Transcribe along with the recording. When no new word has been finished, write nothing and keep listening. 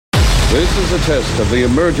This is a test of the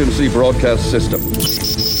emergency broadcast system.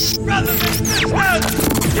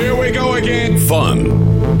 Here we go again.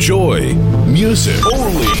 Fun, joy, music,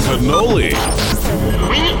 holy cannoli.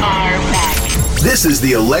 We are back. This is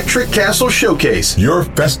the Electric Castle Showcase. Your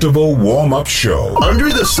festival warm-up show. Under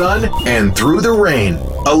the sun and through the rain.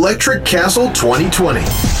 Electric Castle 2020.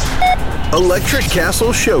 Electric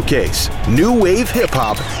Castle Showcase. New Wave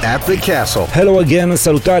Hip-Hop at the Castle. Hello again,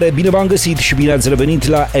 salutare, bine v-am găsit și bine ați revenit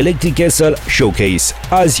la Electric Castle Showcase.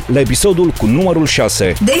 Azi, la episodul cu numărul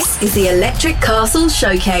 6. This is the Electric Castle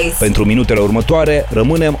Showcase. Pentru minutele următoare,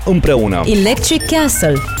 rămânem împreună. Electric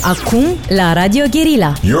Castle, acum la Radio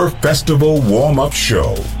Guerilla. Your festival warm-up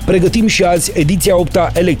show. Pregătim și azi ediția 8-a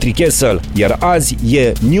Electric Castle, iar azi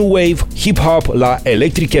e New Wave Hip-Hop la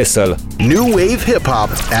Electric Castle. New Wave Hip-Hop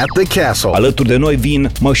at the Castle. Alături de noi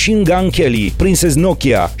vin Machine Gun Kelly, Princess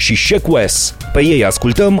Nokia și Sheck Wes. Pe ei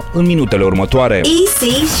ascultăm în minutele următoare.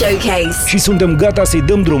 EC Showcase. Și suntem gata să-i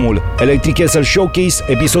dăm drumul. Electric Castle Showcase,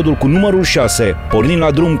 episodul cu numărul 6. Pornim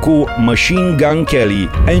la drum cu Machine Gun Kelly.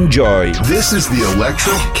 Enjoy! This is the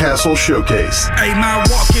Electric Castle Showcase. Hey, my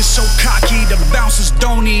walk is so cocky, the bouncers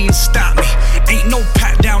don't even stop me. Ain't no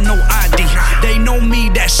pat down, no ID. They know me,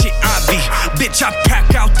 that shit I be. Bitch, I pack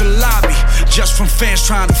out the lobby just from fans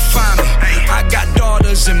trying to find me. I got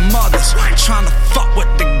daughters and mothers trying to fuck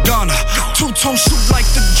with the gunner. Two-tone suit like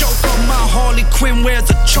the Joker. My Harley Quinn wears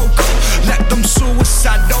a choker. Let them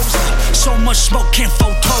suicide dozer. So much smoke can't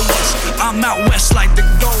photo us. I'm out west like the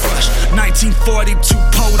Gold Rush. 1942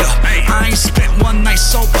 Poda. I ain't spent one night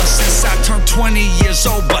sober since I turned 20 years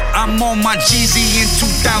old. But I'm on my Jeezy in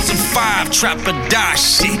 2005. Trap or die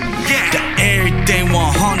shit. The everything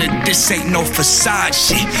 100. This ain't no facade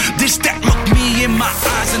shit. This that look me in my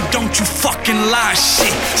eyes and don't you fucking lie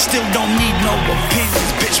shit. Still don't need no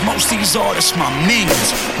opinions, bitch. Most these artists my minions.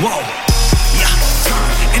 Whoa, yeah.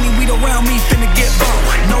 Any weed around me finna get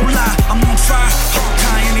burned. No lie, I'm on fire.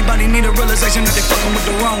 Hawkeye, anybody need a realization that they fucking with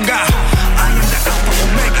the wrong guy. I am the Alpha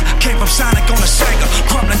Omega. Came from Sonic on the Sega,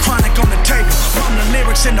 crumbling chronic on the table. Rumbling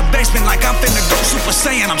lyrics in the basement like I'm finna go Super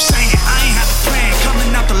Saiyan. I'm saying I ain't have a plan,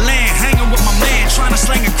 coming out the land, hanging with my man, trying to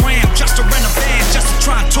slang a gram just to rent a van, just to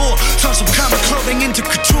try and tour. Turn some common clothing into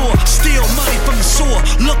couture, steal money from the sewer.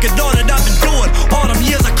 Look at all that I've endured, all them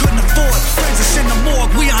years I couldn't afford. Friends that's in the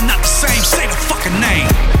morgue, we are not the same. Say the fucking name.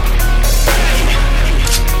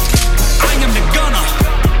 I am the gunner.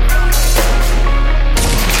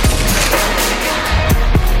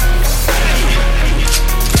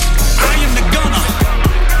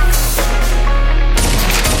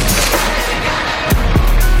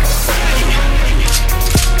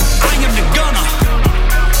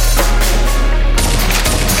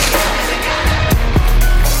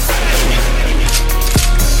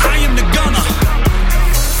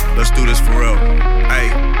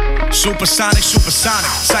 Supersonic,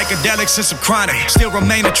 psychedelics and some chronic. Still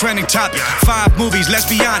remain a trending topic. 5 movies, let's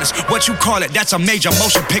be honest. What you call it, that's a major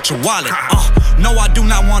motion picture wallet. No, I do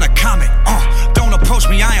not want to comment. Don't approach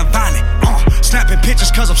me, I am violent. Snapping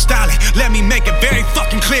pictures cause I'm styling. Let me make it very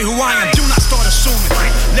fucking clear who I am. Do not start assuming.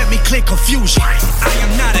 Let me clear confusion. I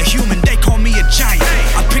am not a human, they call me a giant.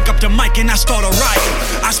 I pick up the mic and I start a riot.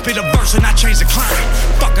 I spit a verse and I change the climate.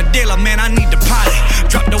 Fuck a dealer, man, I need the pilot.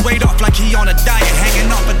 Drop the weight off like he on a diet. Hanging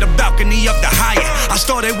off at the balcony of the Hyatt. I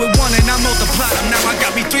started with one and I multiplied them. Now I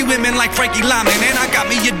got me 3 women like Frankie Lyman. And I got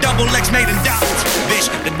me a double X made in diamonds. Bitch,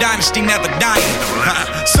 the dynasty never dying.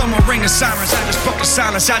 Someone ring the sirens, I just broke the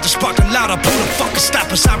silence. I just sparked a louder. Who the fuck can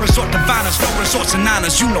stop us? I resort to violence, no resorts and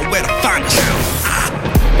honors. You know where to find us.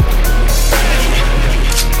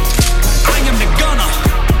 I am the gunner.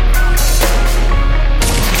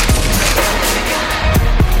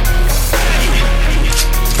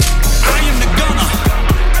 I am the gunner.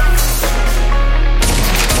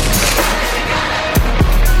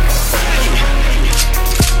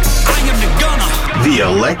 I am the gunner. The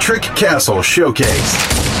Electric Castle Showcase.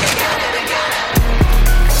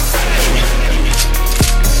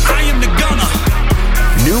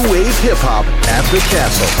 New Wave Hip-Hop at the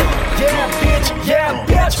Castle. Yeah,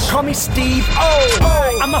 bitch, call me Steve O.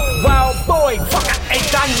 I'm a wild boy, fuck, I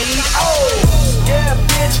ain't got need. Yeah,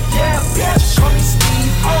 bitch, call me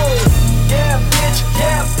Steve O. Yeah, bitch,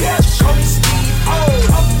 call me Steve O.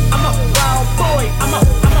 I'm a wild boy, I'm a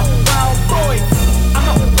wild boy. I'm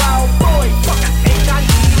a wild boy, fuck, I ain't got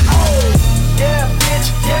need. Yeah, bitch,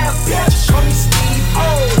 call me Steve O.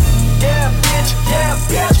 Yeah, bitch,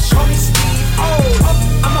 call me Steve O.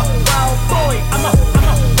 I'm a wild boy, I'm a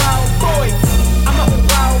wild boy. I'm a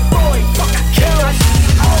wild boy, fuck I kill.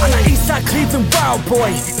 I'm an Eastside Cleveland wild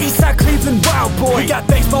boy, Eastside Cleveland wild boy. We got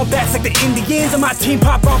baseball bats like the Indians, and my team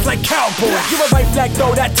pop off like cowboys. You're a right flag,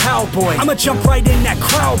 throw that towel, boy. I'ma jump right in that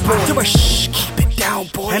crowd, boy. You're a shh, keep it down,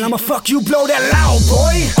 boy. And I'ma fuck you, blow that loud,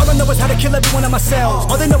 boy. All I know is how to kill every one of my cells.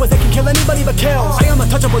 All they know is they can kill anybody but kills. I am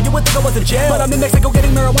untouchable, you would think I was in jail, but I'm in Mexico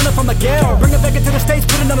getting marijuana from Miguel. Bring it back into the States,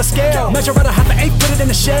 put it on a scale. Measure out a half an eighth, put it in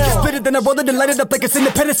a shell. Split it, then I roll it and light it up like it's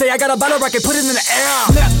Independence Day. I got a bottle rocket, put it in the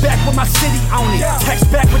air. Snap back with my city on it. Text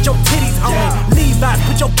back with your titties on it. Levi's,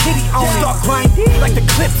 put your kitty on it. Start grinding like the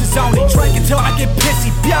clips is on it. Drink until I get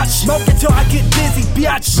pissy, biatch. Smoke until I get dizzy,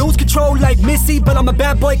 biatch. Lose control like Missy, but I'm a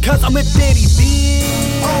bad boy cause I'm with Diddy, bitch.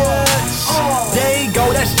 There you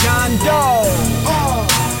go, that's John Doe.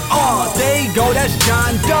 There you go, that's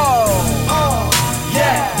John Doe.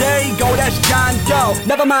 Yeah, there you go, that's John Doe.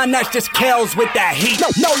 Never mind, that's just Kells with that heat.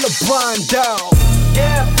 No LeBron Doe.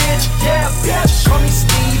 Yeah, bitch, call me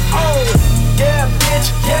Steve O. Yeah,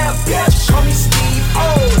 bitch, call me Steve O.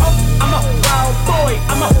 I'm a wild boy,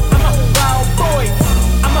 I'm a wild boy.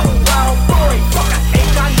 I'm a wild boy, fuck I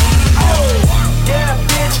ain't got need. Oh, yeah,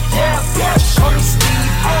 bitch, call me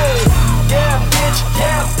Steve O. Yeah, bitch,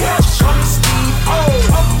 call me Steve O.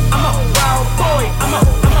 I'm a wild boy, I'm a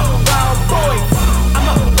wild boy. I'm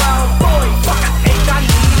a wild boy, fuck I ain't got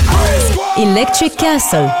need. Electric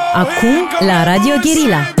Castle, acum la Radio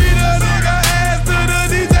Guerilla.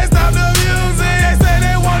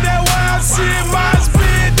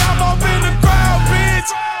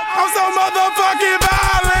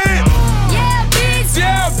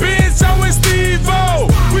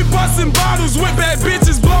 Bottles with bad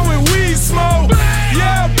bitches blowing weed smoke.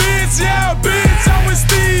 Yeah, bitch, I'm with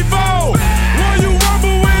Steve-O. Will you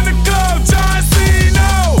rumble in the club, John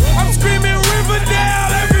Cena? I'm screaming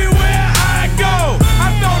Riverdale everywhere I go. I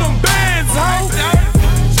throw them bands, ho.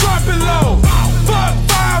 Drop it low. Fuck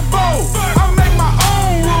 5-0. I make my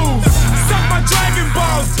own rules. Suck my Dragon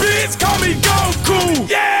Balls, bitch, call me Goku.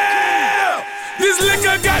 Yeah! This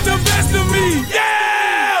liquor got the best of me. Yeah!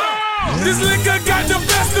 This liquor got the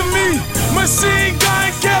best of me. Machine Gun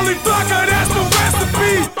Kelly Blocker, that's the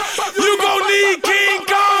recipe. You gon' need King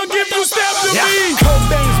Kong if you step to me.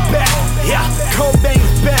 Cobain's back,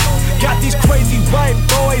 Cobain's back. Got these crazy white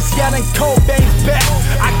boys yelling Cobain's back.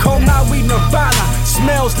 I call my weed Nirvana,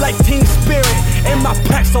 smells like Teen Spirit. And my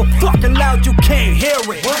pack so fucking loud you can't hear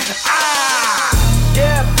it.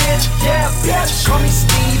 Yeah, bitch, call me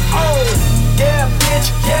Steve O. Yeah, bitch,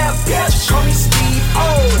 call me Steve O.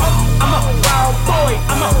 I'm a wild boy,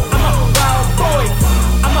 I'm a wild boy.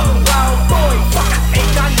 I'm a wild boy, fuck I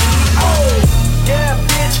ain't got need. Oh, yeah,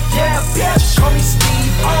 bitch, call me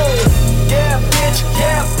Steve O. Yeah, bitch,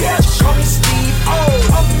 call me Steve O.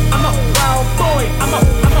 I'm a wild boy, I'm a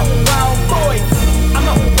wild boy. I'm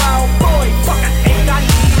a wild boy, fuck I ain't got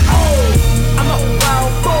need. Oh, I'm a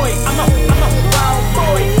wild boy, I'm a wild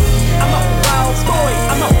boy. I'm a wild boy,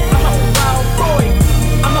 I'm a wild boy.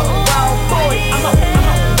 I'm a wild boy, I'm a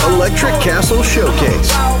Electric Castle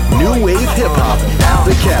Showcase. New wave hip hop at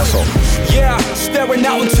the Castle. Yeah, staring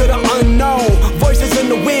out into the unknown. Voices in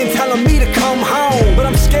the wind telling me to come home. But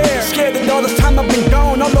I'm scared that all this time I've been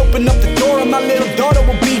gone. I'll open up the door and my little daughter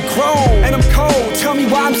will be grown. And I'm cold, tell me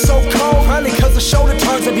why I'm so cold. Probably cause the shoulder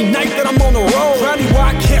turns every night that I'm on the road. Probably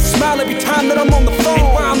why I can't smile every time that I'm on the phone.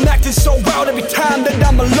 And why I'm acting so wild every time that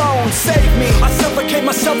I'm alone. Save me, I suffocate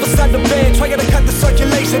myself inside the bed. Trying to cut the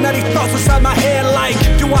circulation of these thoughts inside my head. Like,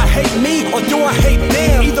 do I hate me or do I hate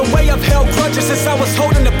them? Either way I've held grudges since I was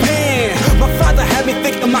holding the pen. My father had me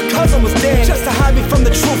thinking my cousin was dead, just to hide me from the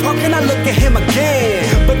truth. How can I look at him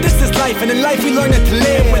again? But this is life, and in life we learn to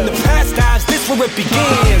live. When the past dies, this where it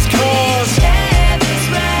begins. Cause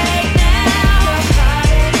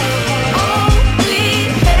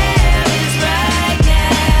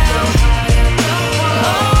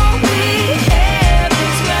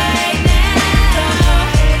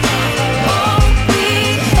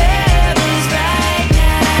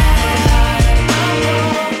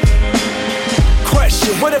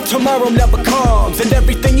what if tomorrow never comes and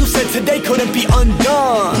everything you said today couldn't be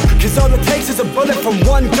undone? Cause all it takes is a bullet from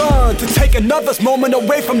one gun to take another's moment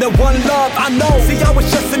away from their one love. I know, see I was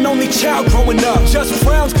just an only child growing up. Just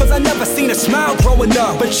frowns cause I never seen a smile growing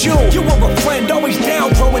up. But you were a friend, always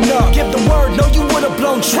down growing up. Give the word, no you would've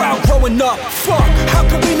blown trout growing up. Fuck, how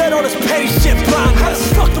could we let all this petty shit blind us? How the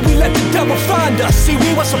fuck did we let the devil find us? See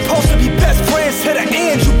we were supposed to be best friends to the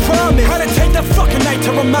end, you promised. How'd it take that fucking night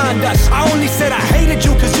to remind us? I only said I hated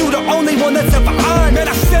you cause you the only one that's ever honest. Man,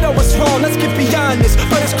 I said I was wrong, let's get beyond this.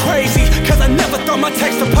 But it's crazy, cause I never thought my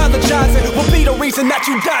text apologizing would be the reason that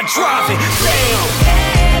you died driving. Damn. All we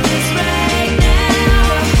have is right now.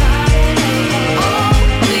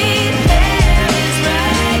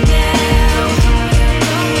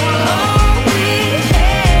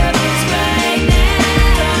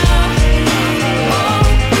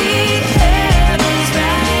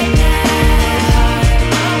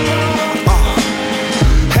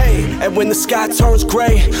 when the sky turns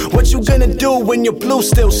gray? What you gonna do when your blue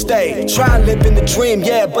still stay? Try living the dream,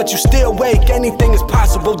 yeah, but you still wake. Anything is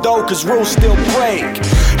possible though, cause rules still break.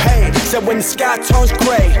 Hey, said when the sky turns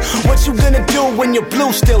gray, what you gonna do when your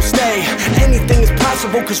blue still stay? Anything is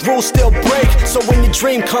possible cause rules still break. So when your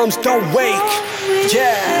dream comes, don't wake.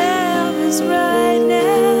 Yeah. All we have is right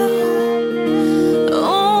now.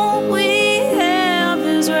 All we have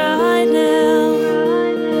is right now.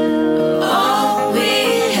 All we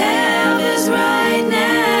have is right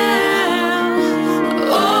now.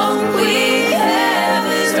 All we have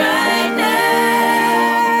is right now.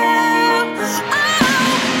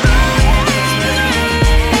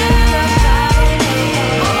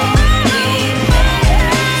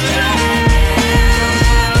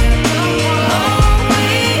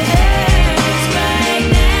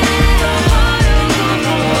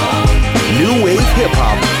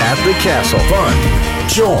 Hip-hop at the Castle. Fun,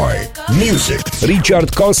 joy, music. Richard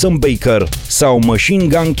Carlson Baker sau Machine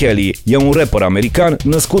Gun Kelly e un rapper american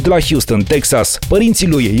născut la Houston, Texas. Părinții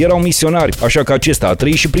lui erau misionari, așa că acesta a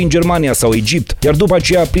trăit și prin Germania sau Egipt, iar după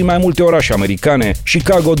aceea prin mai multe orașe americane,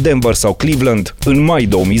 Chicago, Denver sau Cleveland. În mai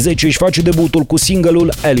 2010 își face debutul cu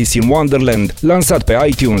single-ul Alice in Wonderland, lansat pe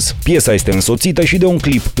iTunes. Piesa este însoțită și de un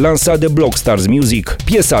clip lansat de Blockstars Music.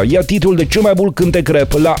 Piesa ia titlul de cel mai bun cântec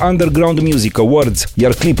rap la Underground Music Awards,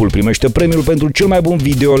 iar clipul primește premiul pentru cel mai bun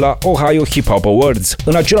video la Ohio Hip Hop Awards.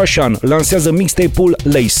 În același an lansează mixtape-ul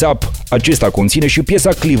Lace Up. Acesta conține și piesa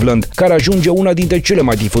Cleveland, care ajunge una dintre cele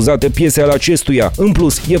mai difuzate piese ale acestuia. În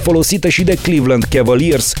plus, e folosită și de Cleveland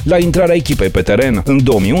Cavaliers la intrarea echipei pe teren. În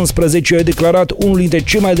 2011 e declarat unul dintre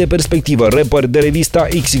cei mai de perspectivă rapper de revista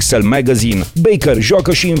XXL Magazine. Baker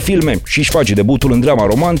joacă și în filme și își face debutul în drama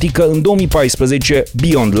romantică în 2014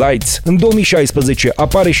 Beyond Lights. În 2016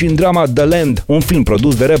 apare și în drama The Land, un film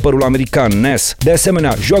produs de rapperul american Nas. De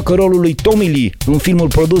asemenea, joacă rolul lui Tommy Lee în filmul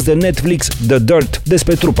produs de Netflix The Dirt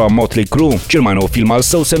despre trupa Motley Crue. Cel mai nou film al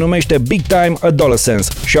său se numește Big Time Adolescence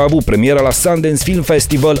și a avut premiera la Sundance Film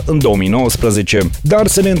Festival în 2019. Dar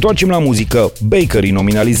să ne întoarcem la muzică. Baker îi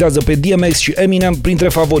nominalizează pe DMX și Eminem printre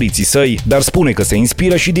favoriții săi, dar spune că se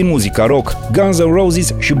inspiră și din muzica rock. Guns N'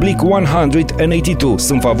 Roses și Blink-182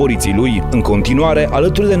 sunt favoriții lui. În continuare,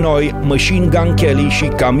 alături de noi, Machine Gun Kelly și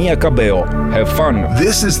Camila Cabello. Have fun!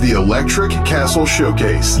 This is the Electric Castle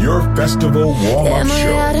Showcase, your festival warm-up show.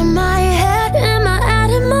 Am I out of my head? Am I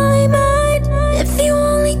out of my mind? If you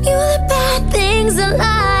only knew the bad things I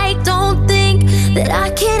like, don't think that I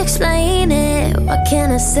can't explain it. What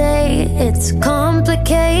can I say? It's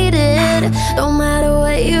complicated. Don't matter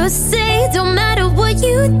what you say, don't matter what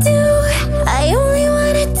you do. I only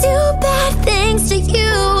wanna do bad things to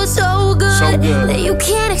you, so good that you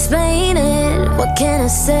can't explain it. What can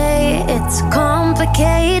I say? It's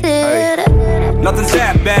complicated. Nothing's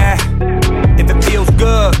that bad if it feels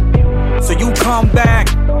good. So you come back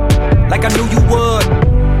like I knew you would.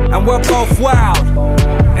 And we're both wild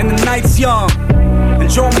and the night's young.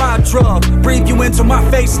 Enjoy my drug, breathe you into my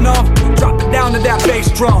face numb. Drop it down to that bass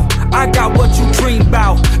drum. I got what you dream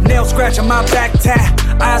about. Nail scratching my back tat.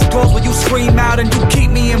 Eyes closed when you scream out and you keep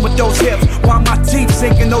me in with those hips. While my teeth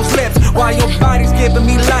sinking those lips. While your body's giving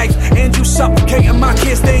me life and you suffocating my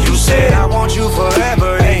kiss. Then you said I want you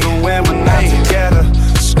forever, even when we're not together.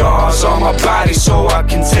 Scars on my body so I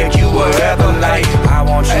can take you wherever. Like I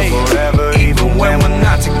want you forever, even when we're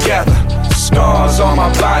not together. Scars on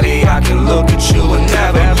my body, I can look at you and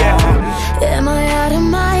never. Am I out of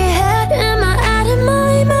my head? Am I out of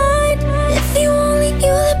my mind? If you only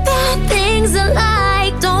knew the bad things I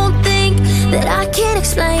like, don't think that I can't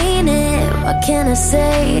explain it. What can I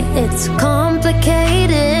say? It's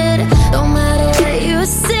complicated. Don't matter what you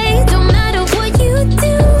say, don't matter what you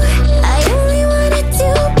do. I only wanna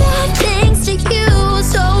do bad things to you,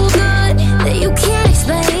 so good that you can't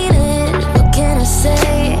explain it. What can I say?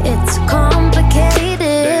 It's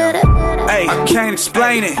complicated. Hey, I can't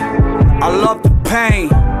explain it. I love the pain,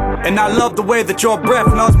 and I love the way that your breath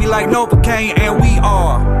numbs me like Novocaine. And we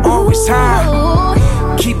are always high.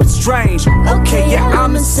 Keep it strange. Okay, yeah,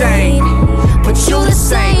 I'm insane, but you the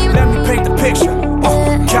same. Let me paint the picture.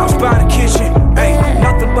 Couch by the kitchen. Hey,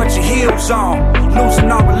 nothing but your heels on. Losing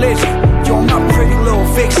our religion. You're my pretty little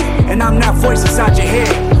fiction, and I'm that voice inside your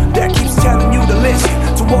head that keeps telling you to listen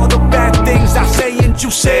to all the bad things I say. And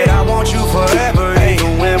you said I want you forever,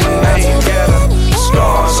 even when we're not together.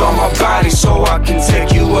 Scars on my body so I can take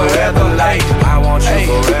you wherever. Like I want you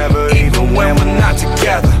forever, even when we're not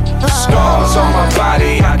together. Scars on my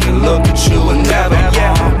body, I can look at you and never.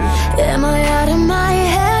 Am I out of my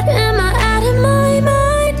head? Am I out of my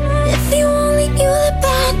mind? If you only knew the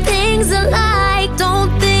bad things I like,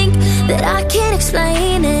 don't think that I can't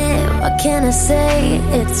explain it. What What can I say?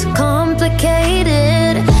 It's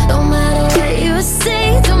complicated. Don't matter what you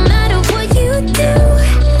say, don't matter what you do.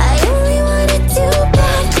 I only wanna do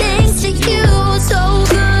bad things to you, so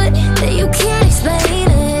good that you can't explain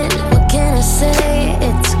it. What can I say?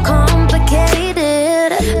 It's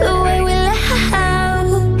complicated. The way we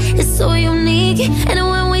laugh is so unique, and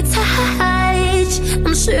when we touch,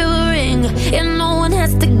 I'm shivering. And no one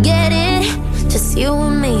has to get it, just you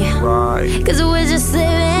and me. Right. Cause we're just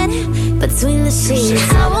living between the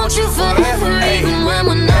sheets. I want you forever, even when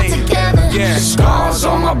we're not together. Yeah, scars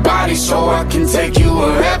on my body so I can take you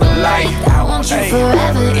wherever, like I want you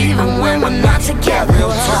forever, even when we're not together.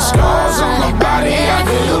 Scars on my body, I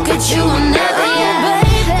could look at you and never, yeah.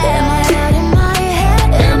 Baby, am I out of my head?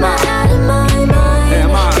 Am I out of my mind?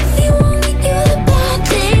 Am I? If you only knew the bad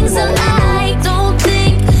things I like, don't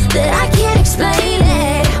think that I can't explain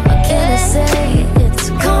it. What can I say? It's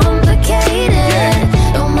complicated.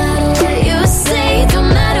 Don't matter what you say, don't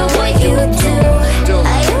matter what you do.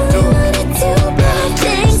 I only wanna do bad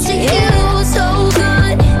things to you, so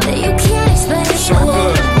good that you can't explain it.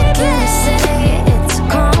 What can I say? It's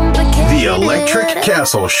complicated. The Electric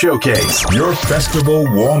Castle Showcase. Your festival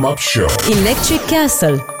warm-up show. Electric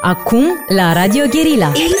Castle, acum la Radio Guerilla.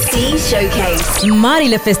 EC Showcase.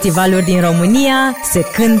 Marile festivaluri din România se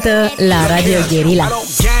cântă la Radio Guerilla. I don't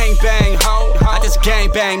gang bang, ho. I just gang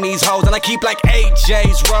bang these hoes, and I keep like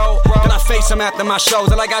AJ's roll. Then I face them after my shows,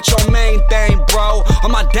 and I got your main thing, bro.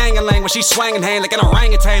 On my dang-a-lang when she swinging hand like an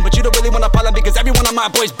orangutan, but you don't really wanna follow because every one of my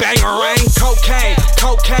boys bang a ring. Cocaine,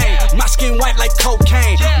 cocaine, my skin white like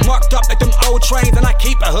cocaine, marked up like them old trains, and I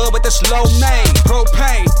keep a hood with the slow name.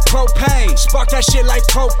 Propane, propane, spark that shit like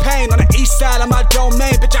propane on the east side of my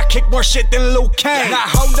domain, bitch. I kick more shit than Luke Kane. Now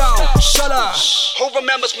hold on, shut up. Who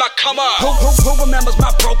remembers my come up? Who remembers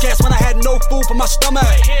my broke ass when I had no food for my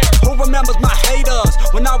stomach? Who remembers my haters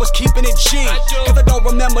when I was keeping it G? Cause I don't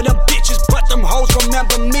remember them bitches, but them hoes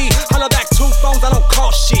remember me. Holla back 2 phones, I don't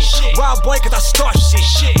call shit. Wild boy cause I start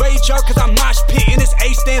shit. Rager cause I mosh pit, and this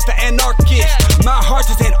A stands for anarchist. My heart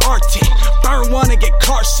is Antarctic, burn one and get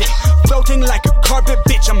car sick. Floating like a carpet,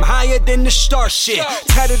 bitch, I'm higher than the star shit.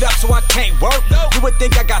 Tatted up so I can't work, you would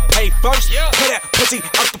think I got paid first. Put that pussy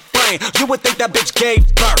out the frame, you would think that bitch gave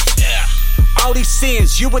birth. All these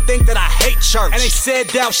sins, you would think that I hate church. And they said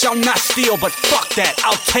thou shalt not steal, but fuck that,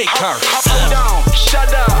 I'll take her. Hold on,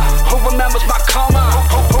 shut up. Who remembers my karma?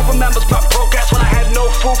 Who remembers my broke ass when I had no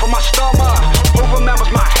food for my stomach? Who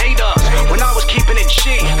remembers my haters when I was keeping it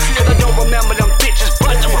G? Cause I don't remember them bitches,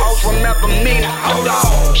 but them hoes remember me. Hold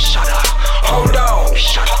on, shut up. Hold on,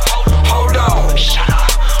 shut up. Hold on, shut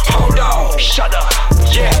up. Hold on, shut up.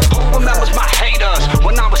 Yeah, who remembers my haters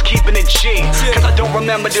when I was keeping it G? Cause I don't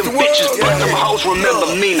remember them bitches, but them hoes remember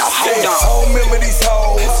me. Now hold on. I don't remember these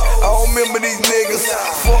hoes, I don't remember these niggas.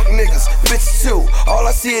 Fuck niggas, bitches too. All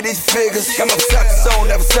I see are these figures. Got my Versace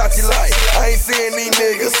on, that Versace light. I ain't seeing these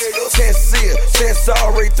niggas. Chance to see it, chance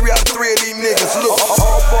sorry. 3 out of 3 of these niggas. Look,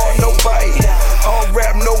 all ball, no bite. All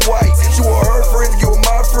rap, no white. You are her friends, you are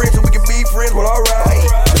my friends, and we can be friends, well alright.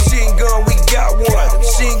 Machine gun, we got one.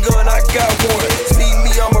 Machine gun, I got one. Need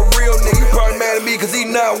me, I'm a real nigga. You probably mad at me cause he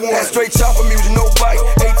not one. That straight chopper music, no bite.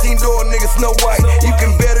 18 door nigga, Snow White. You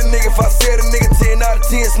can bet a nigga if I said a nigga 10 out of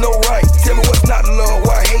 10, Snow Right. Tell me what's not love,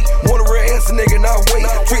 why hate? Want a real answer, nigga, and I wait.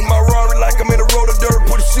 Treat my Rari like I'm in a roller dirt,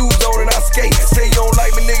 put the shoes on and I skate. Say you don't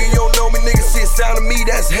like me, nigga, you don't know me, nigga. Shit sound to me,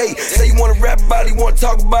 that's hate. Say you wanna rap about it, you wanna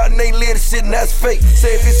talk about it, and ain't live the shit, and that's fake.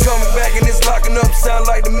 Say if it's coming back and it's locking up, sound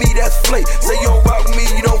like to me, that's flake. Say you don't rock with me,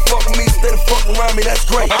 you don't fuck with me, instead of fucking around me, that's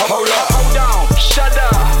great. Hold up. Hold on, shut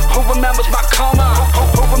up. Who remembers my karma?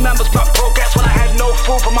 Who remembers my broke ass when I had no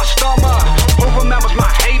food for my stomach? Who remembers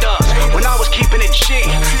my haters when I was keeping it G?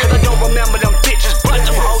 Cause I don't remember them bitches, but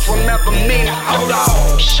them hoes remember me. Hold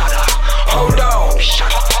on, shut up. Hold on,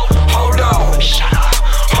 shut up. Hold on, shut up.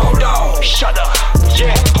 Hold on, shut up.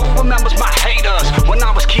 Yeah, who remembers my haters when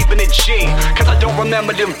I was keeping it G? Cause I don't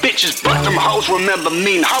remember them bitches, but them hoes remember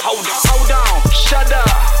me. Hold on, shut up.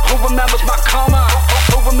 Who remembers my karma?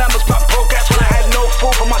 Who remembers my broke ass when I had no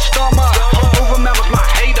food for my stomach? Who remembers my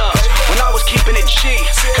haters when I was keeping it G?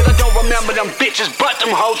 Cause I don't remember them bitches, but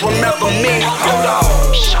them hoes remember me. Hold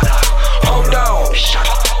on, shut up. Hold on, shut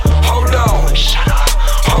up. Hold on, shut up.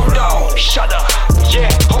 Hold on, shut up.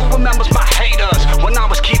 Yeah, who remembers my haters when I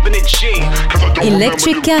was keeping it G?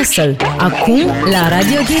 Electric Castle, acum la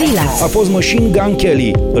Radio Guerilla. A fost Machine Gun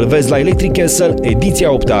Kelly. Îl vezi la Electric Castle, ediția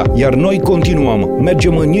 8-a. Iar noi continuăm.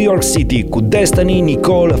 Mergem în New York City cu Destiny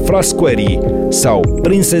Nicole Frasqueri sau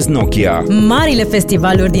Princess Nokia. Marile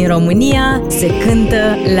festivaluri din România se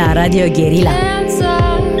cântă la Radio Guerilla.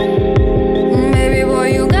 Baby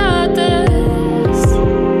boy, you got this.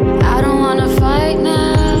 I don't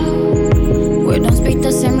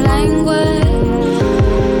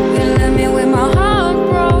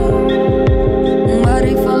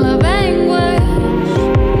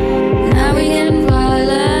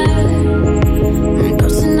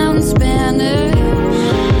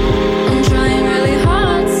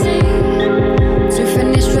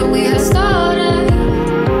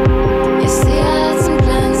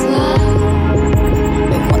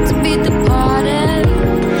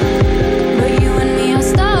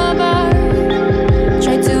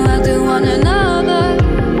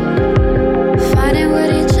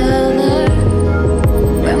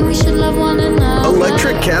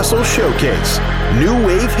Castle Showcase. New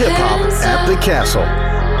wave hip hop at the Castle.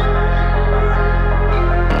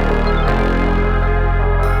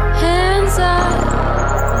 Hands up.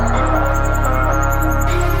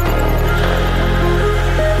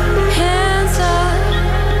 Hands up.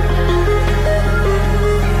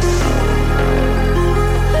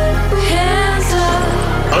 Hands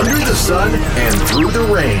up. Under the sun and through the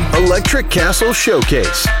rain. Electric Castle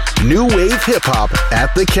Showcase. New wave hip hop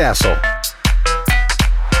at the Castle.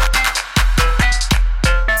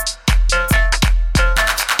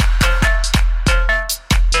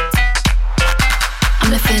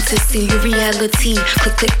 Fantasy, your reality.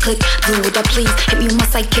 Click, click, click, do what I please. Hit me with my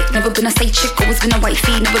sidekick, never been a side chick. Always been a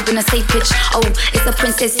wifey, never been a side bitch. Oh, it's a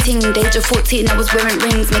princess ting. The age of 14, I was wearing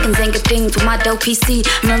rings, making Zanga things with my Dell PC.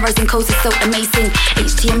 Memorizing codes is so amazing.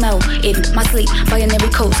 HTML in my sleep, binary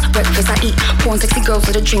codes. Breakfast I eat, porn sexy girls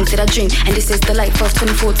are the dreams that I dream. And this is the life of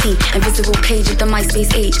 2014. Invisible page of the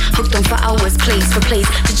MySpace age. Hooked on for hours, place for place.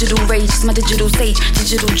 Digital rage is my digital stage.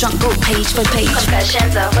 Digital junk, go page for page.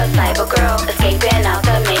 Confessions of a cyber girl, escaping out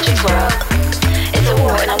the matrix world. It's a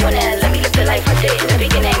war and I'm winning. Let me live the life I did in the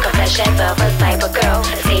beginning. Confessions of a cyber girl,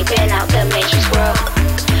 escaping out the matrix world.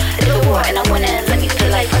 It's a war and I'm winning. Let me live the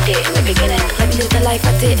life I did in the beginning. Let me live the life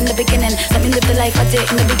I did in the beginning. Let me live the life I did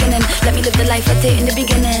in the beginning. Let me live the life I did in the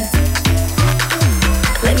beginning.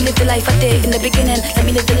 Let me live the life I did in the beginning. Let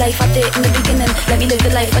me live the life I did in the beginning. Let me live the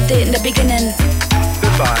life I did in the beginning.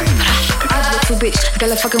 Goodbye. Too bitch,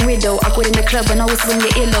 girl a fucking weirdo. Awkward in the club and always when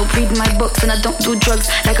you're earlobe. Read my books and I don't do drugs.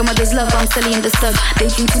 Like a mother's love, I'm silly in the sub. They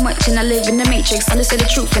drink too much and I live in the matrix. Understand the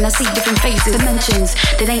truth and I see different faces. Dimensions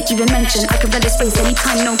that ain't even mentioned. I can run the space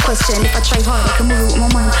anytime, no question. If I try hard, I can move it with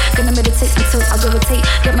my mind. Gonna meditate until I gravitate.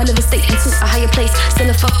 Get my liver state into a higher place.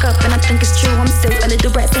 Still a fuck up and I think it's true. I'm still a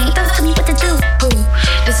little brat saying, don't tell me what to do. Ooh,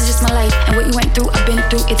 this is just my life and what you went through, I've been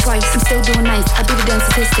through it twice. I'm still doing nice, I do the damn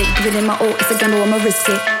statistic. Give it in my all, it's a gamble, I'ma risk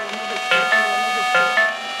it.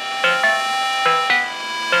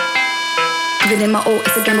 Give it in my all,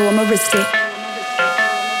 it's a gamble, I'ma risk it.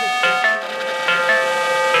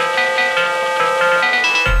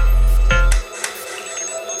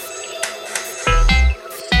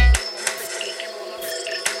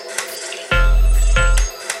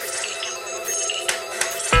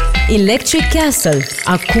 Electric Castle,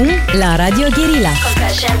 acum la Radio Guerilla.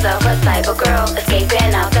 Confessions of a cyber girl,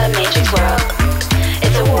 escaping out the matrix world.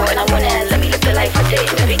 It's a war and I'm winning. Let me live the life I did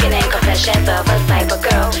in the beginning. Confessions of a cyber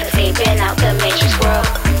girl, escaping out the matrix world.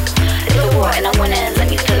 It's a war and I'm winning. Let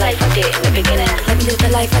me live the life I did in the beginning. Let me live the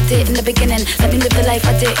life I did in the beginning. Let me live the life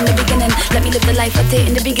I did in the beginning. Let me live the life I did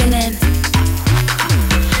in the beginning.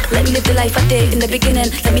 Let me live the life I did in the beginning.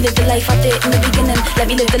 Let me live the life I did in the beginning. Let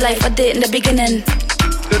me live the life I did in the beginning.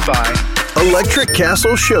 Goodbye. Electric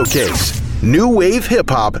Castle Showcase. New wave hip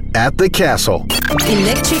hop at the Castle.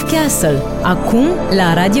 Electric Castle, acum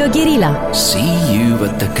la Radio Guerilla. See you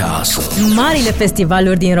at the Castle. Marile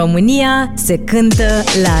festivaluri din România se cântă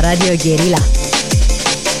la Radio Guerilla.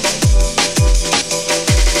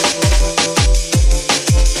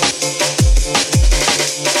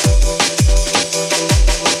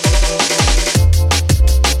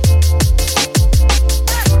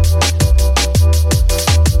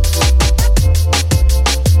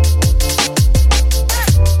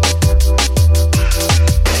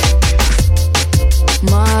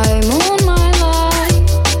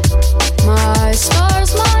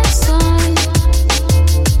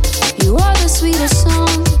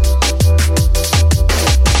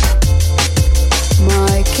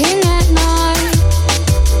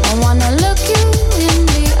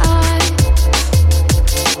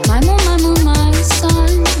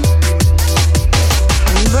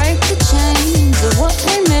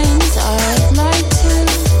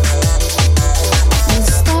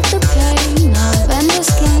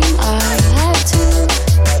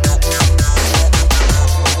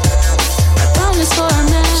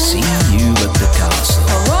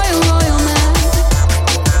 Royal man,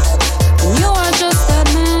 and you are just that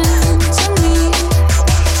man.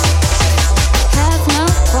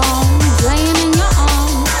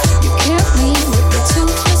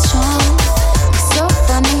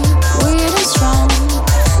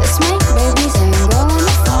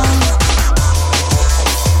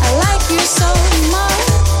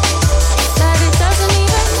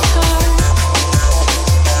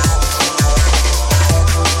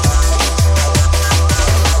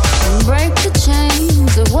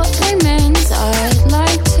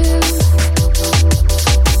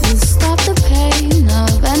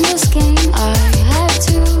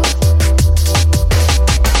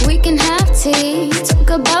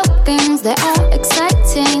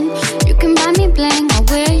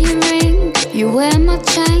 wear my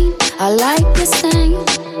chain, I like your stain.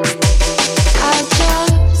 I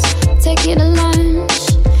just take you to lunch.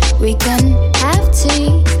 We can have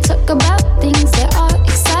tea, talk about things that are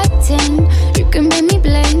exciting. You can make me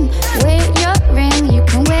blame, wear your ring. You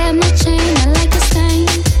can wear my chain, I like your stain.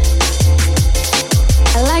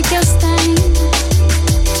 I like your stain.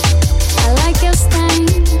 I like your stain.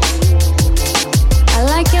 I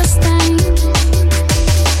like your stain.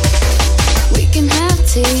 We can have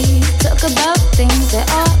tea, talk about things that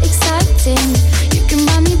are exciting. You can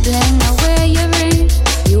buy me bling, I wear your ring.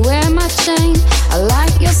 You wear my chain, I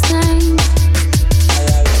like your stain.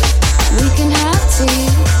 We can have tea,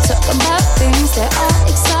 talk about things that are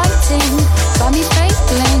exciting. Buy me fake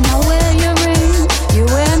bling, I wear your ring. You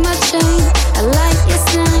wear my chain, I like your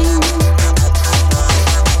stain.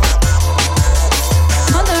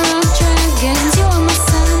 Mother of dragons, you are my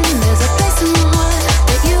son. There's a place in my heart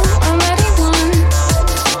that you already won.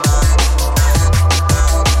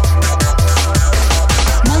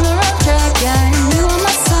 Mother of dragons, you are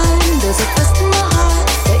my son. There's a place in my heart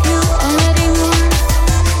that you already won.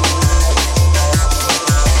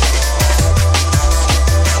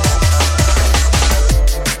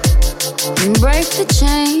 Break the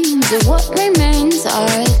chains of what remains.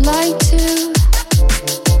 I'd like to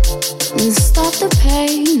stop the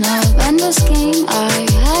pain of endless game. I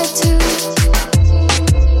had to.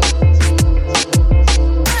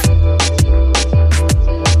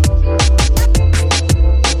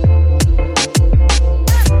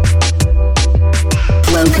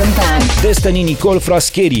 Welcome back. Destiny Nicole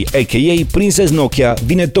Frascheri, a.k.a. Princess Nokia,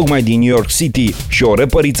 vine tocmai din New York City și o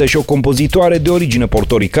repăriță și o compozitoare de origine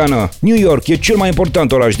portoricană. New York e cel mai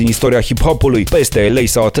important oraș din istoria hip-hopului, peste LA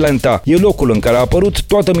sau Atlanta. E locul în care a apărut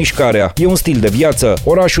toată mișcarea. E un stil de viață.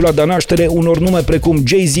 Orașul a dat naștere unor nume precum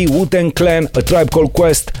Jay-Z, Wu-Tang Clan, A Tribe Called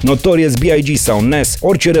Quest, Notorious B.I.G. sau Nas.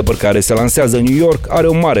 Orice rapper care se lansează în New York are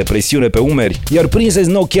o mare presiune pe umeri, iar Princess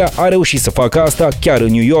Nokia a reușit să facă asta chiar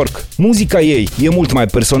în New York. Muzica ei e mult mai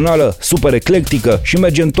personală, super eclectică și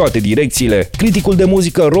merge în toate direcțiile. Criticul de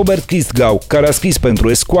muzică Robert Christgau, care a scris pentru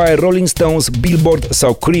Esquire, Rolling Stones, Billboard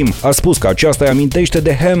sau Cream, a spus că aceasta îi amintește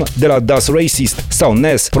de Ham de la Das Racist sau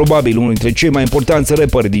Nas, probabil unul dintre cei mai importanți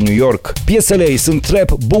rapperi din New York. Piesele ei sunt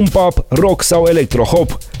trap, boom pop, rock sau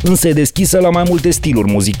electro-hop, însă e deschisă la mai multe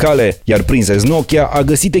stiluri muzicale, iar Princess Nokia a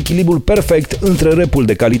găsit echilibrul perfect între rapul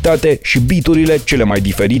de calitate și beaturile cele mai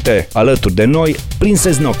diferite. Alături de noi,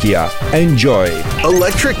 Princess Nokia. Enjoy!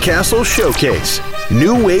 Electric Castle Showcase.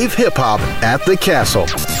 New Wave Hip Hop at the Castle.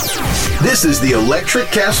 This is the Electric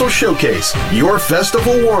Castle Showcase, your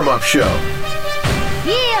festival warm-up show.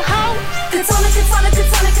 Yeah, ho! Katana, katana,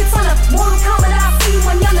 katana, katana. Mortal Kombat, I see you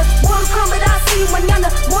mañana. Mortal Kombat, I see you mañana.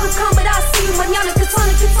 Mortal Kombat, I see you mañana.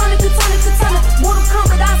 Katana, katana, katana, katana. Mortal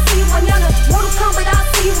Kombat, I see you mañana. Mortal Kombat, I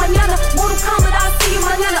see you mañana. Mortal Kombat, I see you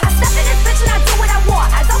mañana. I step in this bitch and I do what I want.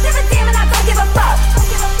 I don't give a damn and I don't give a fuck.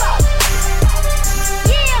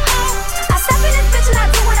 Yeah, ho! I step in this bitch and I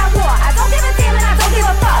do what I want. I don't give a damn and I don't give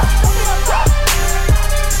a fuck.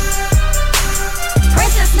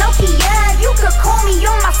 Princess Nokia, you could call me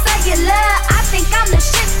on my cellular. I think I'm the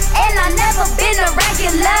shit, and I never been a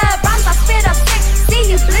regular. Rhymes I spit up sick, see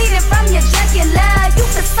you bleeding from your jugular. You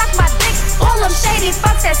can suck my dick, all them shady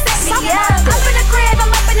fucks that set me up. Up in the crib,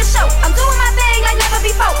 I'm up in the show. I'm doing my thing like never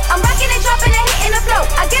before. I'm rocking and dropping and hitting the flow.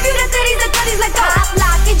 I give you the goodies, let go. Pop,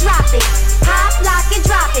 lock, and drop it. Pop, lock, and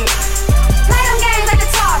drop it. Play them games like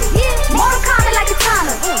Atari. Mortal Kombat like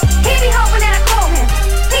Katana. He be hoping that I call him.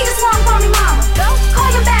 He just wanna call me mama. Call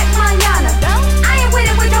you back mañana. I ain't with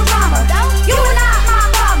it with your drama. You are not my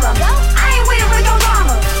problem. I ain't with it with your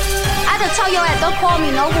drama. I just tell your ass, don't call me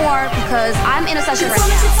no more because I'm in a session right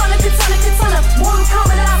now. Katana, katana, katana. Mortal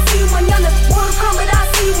Kombat, I see you mañana. Mortal Kombat, I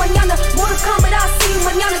see you mañana. Mortal Kombat, I see you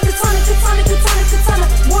mañana. Katana, katana, katana, katana.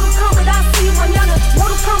 Mortal Kombat, I see you mañana.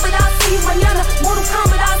 Mortal Kombat, I see you mañana. Mortal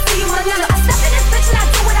Kombat, I see you mañana. I step in this bitch and I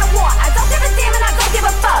do what I want. I don't give a damn and I don't give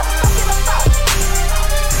a fuck.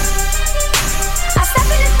 I step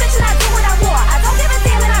in this bitch and I do what I want. I don't give a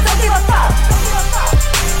damn and I don't give a fuck.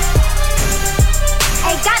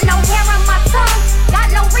 Ain't got no hair on my tongue, got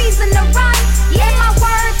no reason to run. Yeah, my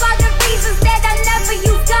words are the reasons that I never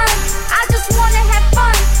use guns. I just wanna have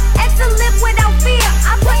fun and to live without fear.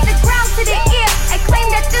 I put the ground to the ear and claim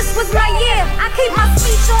that this was my year. I keep my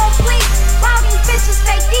speech on fleek, while these bitches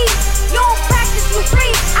stay deep. You don't practice, you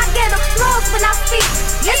free. I get applause when I speak.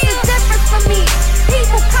 It's the difference for me.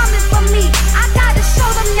 People coming for me. I gotta show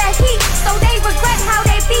them that heat, so they regret how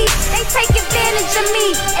they be. They take advantage of me,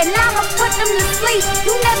 and I'ma put them to sleep.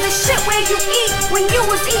 You never shit where you eat when you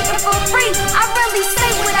was eating for free. I really say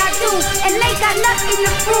what I do, and they got nothing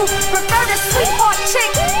to prove. Prefer the sweetheart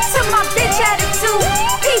chick to my bitch attitude.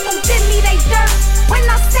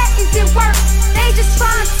 work. They just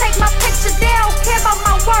tryna take my picture, they don't care about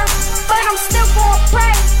my work. But I'm still gon'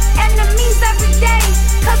 pray, enemies every day.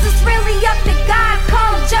 Cause it's really up to God,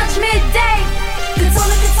 come judgment day.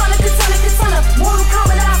 Katana, katana, katana, katana. Mortal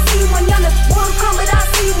Kombat, I see you mañana. Mortal Kombat, I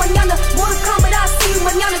see you mañana. Mortal Kombat, I see you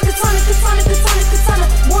mañana. Katana, katana, katana, katana.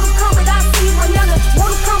 Mortal Kombat, I see you mañana.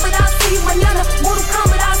 Mortal Kombat, I see you mañana. Mortal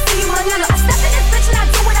Kombat, I see you mañana. I step in this bitch and I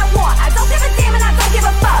do what I want. I don't give a damn and I don't give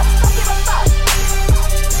a fuck. Don't give a fuck.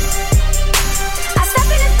 I step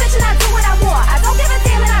in this bitch and I do what I want. I don't give a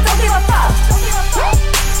damn and I don't give a fuck. Don't give a fuck.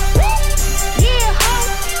 Yeah, ho.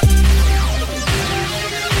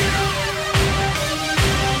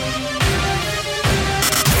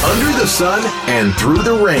 Under the sun and through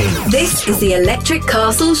the rain. This is the Electric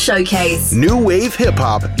Castle Showcase. New wave hip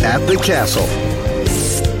hop at the Castle.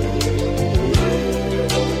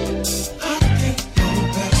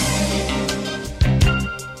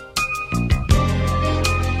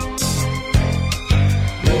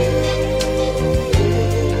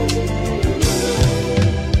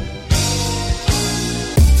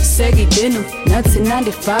 Saggy denim,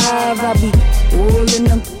 1995, I be rolling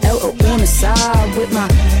them LO on the side with my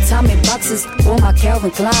Tommy boxes on my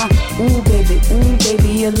Calvin Klein. Ooh baby,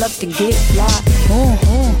 you love to get fly.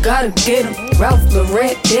 Gotta get 'em, Ralph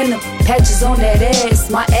Lauren denim, patches on that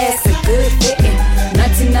ass, my ass a good fitting.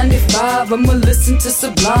 1995, I'ma listen to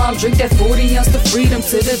Sublime, drink that 40 ounce to freedom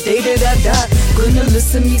to the day that I die. Gonna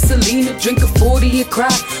listen me Selena, drink a 40 and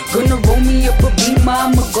cry. Gonna roll me up a Beamer,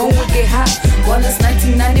 I'ma go and get hot. While it's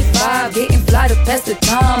 1995, getting fly to pass the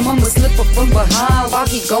time. I'ma slip up from behind while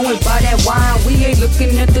he going by that wine. We ain't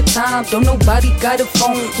looking at the time, don't nobody got a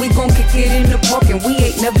phone. We gon' kick it in the park and we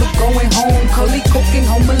ain't never going home. Cully cooking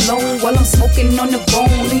home alone while I'm smoking on the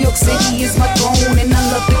bone. New York City is my throne and I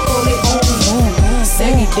love to call it home.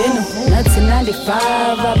 Saggy denim,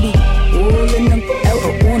 1995, I be rolling them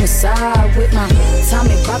LO on the side with my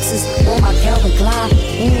Tommy boxes on my Calvin Klein.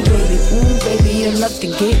 Ooh baby, you love to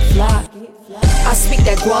get fly. I speak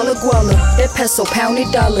that guala guala, that peso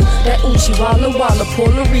pounded dollar, that Uchi walla walla,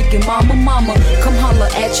 Puerto Rican mama, come holla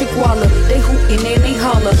at your guala. They hootin' and they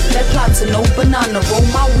holla, that plata no banana, roll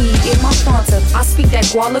my weed in my Fanta. I speak that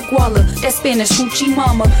guala guala, that Spanish hoochie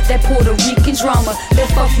mama, that Puerto Rican drama, that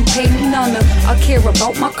fuck you pay me nana. I care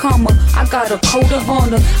about my karma, I got a code of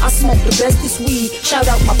honor. I smoke the bestest weed, shout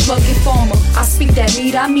out my plugging farmer. I speak that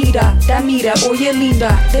mira, oye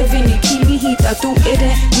linda, de vini hita, tu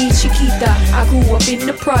eres mi chiquita. I grew up in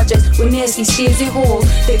the projects with nasty stairs and halls.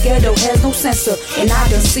 The ghetto has no censor, and I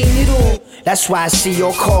done seen it all. That's why I see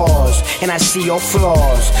your cause, and I see your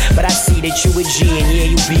flaws. But I see that you a G, and yeah,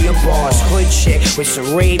 you be a boss. Hood chick with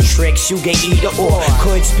some rave tricks, you get either or.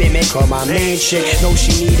 Could spin me, call my main chick, know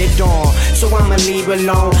she need a dawn. So I'ma leave her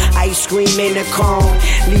alone, ice cream in the cone.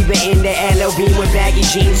 Leave her in the LLB with baggy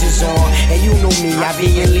jeans is on. And you know me, I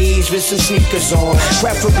be in leaves with some sneakers on.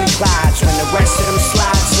 Preferably Clydes, when the rest of them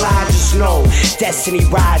slide, just know destiny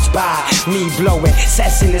rides by, me blowing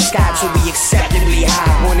sets in the sky to be acceptably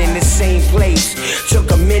high. One in the same place, took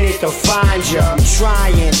a minute to find you. I'm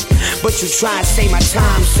trying, but you try and say my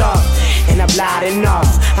time's up, and I've lied enough,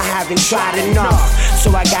 I haven't tried enough, so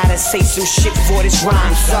I gotta say some shit before this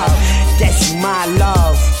rhyme's up. That's my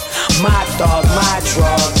love, my thug, my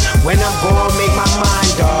drug. When I'm gonna make my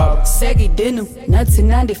mind up. Saggy denim,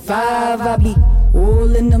 1995, I be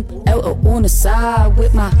rolling them LO on the side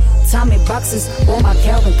with my Tommy boxes on my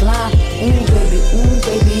Calvin Klein. Ooh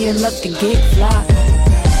baby, you love to get fly.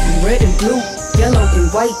 Red and blue, yellow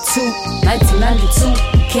and white too. 1992,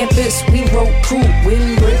 campus, we rode crew.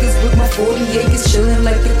 Winning burgers with my 40 acres, chillin'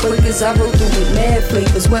 like the Quakers. I rode through with mad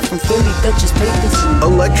flavors, went from Philly Dutchess papers.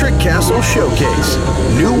 Electric Castle Showcase.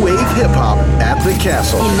 New wave hip hop at the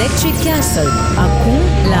Castle. Electric Castle,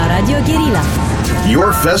 acum la Radio Guerilla.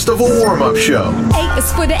 Your festival warm-up show. A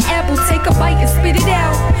is for the apple, take a bite and spit it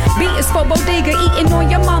out. B is for bodega, eating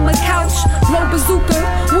on your mama's couch. Blow bazooka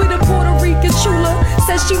with a Puerto Rican chula.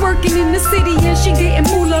 Says she working in the city and she getting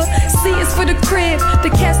moolah. C is for the crib, the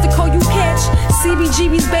call you catch.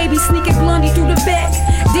 CBGB's baby sneaking blondie through the back.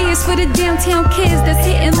 D is for the downtown kids that's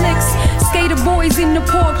hitting licks. Skater boys in the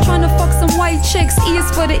park trying to fuck some white chicks. E is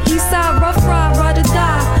for the east side, rough ride or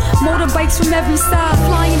die. Motorbikes from every side,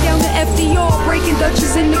 flying down the FDR, breaking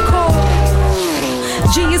Dutchess in the car.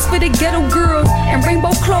 G is for the ghetto girls and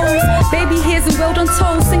rainbow clothes. Baby hairs and well done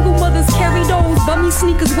toes. Single mothers carry those. Bummy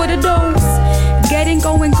sneakers with a dose. Getting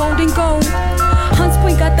going, golden gold. Hunts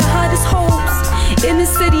Point got the hottest hoes. In the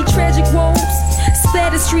city, tragic woes.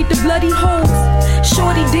 Splatter Street, the bloody hoes.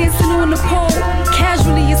 Shorty dancing on the pole.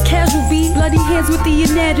 Casually is casual beat. Bloody hands with the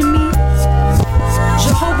anatomy.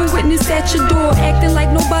 Jehovah Witness at your door, acting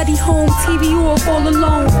like nobody home. TV off all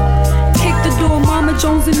alone. door, Mama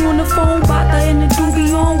Jonesing on the phone, Bata in the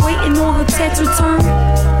doobie on, waiting on her text return.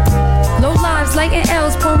 Low lives, lighting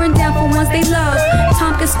L's, pouring down for ones they love.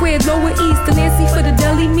 Tompkins Square, Lower East, the Nancy for the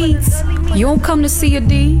deli meats. You don't come to see a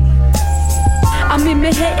D. I'm in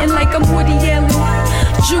Manhattan like I'm Woody Allen.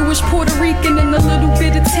 Jewish, Puerto Rican, and a little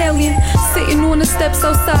bit Italian. Sitting on the steps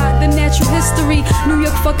outside, the natural history. New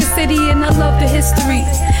York fucking city, and I love the history.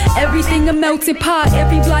 Everything a melting pot,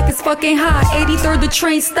 every block is fucking hot. 83rd, the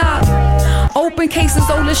train stop. Open cases,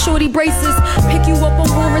 Ola shorty braces. Pick you up on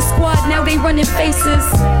Warren Squad, now they running faces.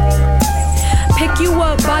 Pick you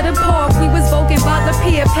up by the park, we was voguing by the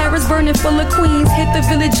pier. Paris burning full of queens, hit the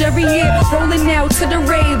village every year. Rolling out to the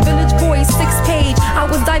rave, Village Boys, 6 page. I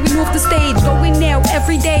was diving off the stage, going out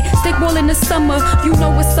every day. Stick ball in the summer, you know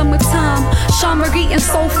it's summertime. Sean Marie and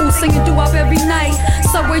Soul Food singing doo-wop every night.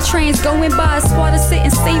 Subway trains going by, squatters sitting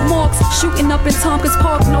St. Mark's. Shooting up in Tompkins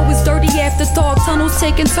Park, know it's dirty after dark. Tunnels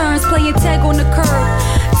taking turns, playing tag on the curb.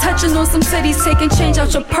 Touching on some titties, taking change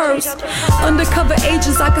out your purse. Undercover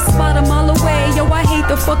agents, I could spot a mile away. Yo, I hate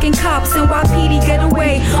the fucking cops and YPD get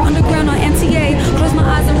away. Underground on MTA, close my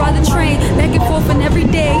eyes and ride the train. Back and forth and every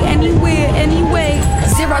day, anywhere, anyway.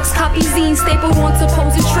 Xerox copy zine stapled onto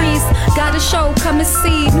posing trees. Got a show, come and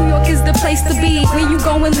see. New York is the place to be, where you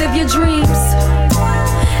go and live your dreams.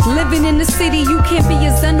 Living in the city, you can't be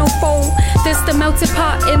a xenophobe. This the melting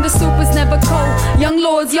pot and the soup is never cold. Young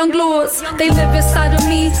lords, they live inside of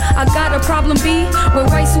me. I got a problem B with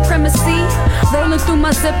white supremacy. Rolling through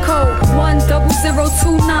my zip code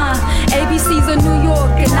 10029. ABC's of New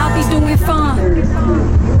York and I'll be doing fine.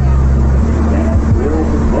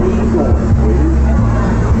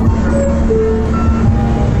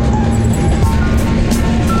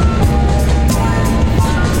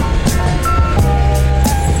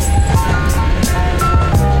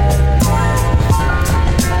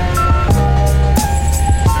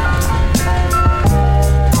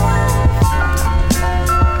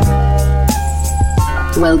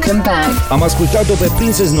 Welcome back. Am ascultat-o pe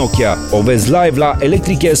Princess Nokia. O vezi live la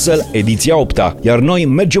Electric Castle, ediția 8-a. Iar noi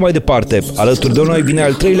mergem mai departe. Alături de noi vine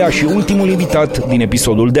al 3-lea și ultimul invitat din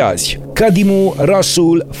episodul de azi. Kadimu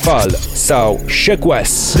Rasul Fall sau Sheck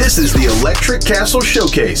Wes. This is the Electric Castle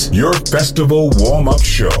Showcase, your festival warm-up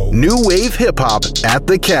show. New wave hip-hop at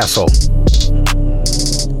the Castle.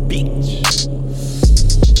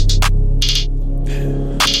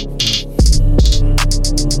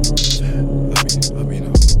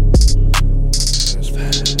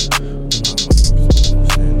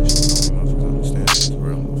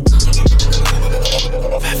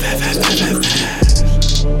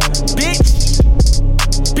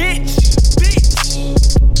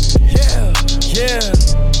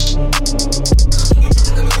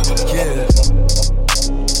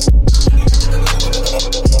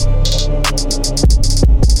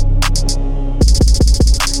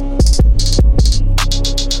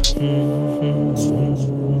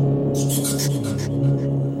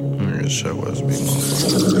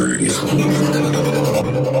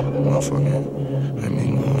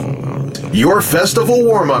 Your festival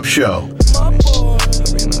warm-up show.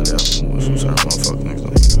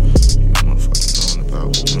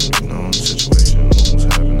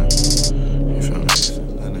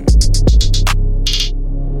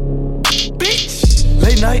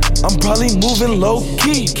 Late night, I'm probably moving low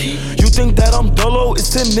key. You think that I'm dolo? It's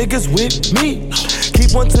 10 niggas with me.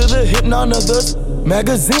 Keep one to the hip, none others.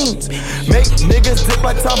 Magazines make niggas dip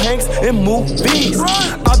like Tom Hanks in movies.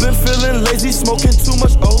 I've been feeling lazy, smoking too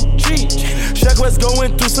much OG. Sheck West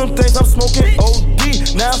going through some things, I'm smoking OD.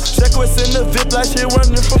 Now Sheck West in the VIP last year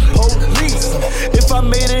running from police. If I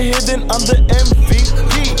made it here, then I'm the MVP.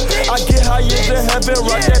 I get higher than heaven,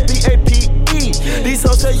 rock that BAPE. These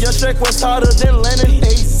hoes say your Sheck West hotter than Lennon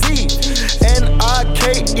AZ.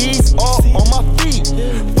 NIKE's all on my feet.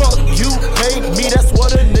 Fuck you, pay me, that's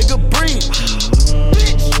what a nigga breathe.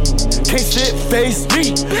 Can't shit face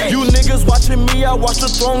me. You niggas watching me, I watch the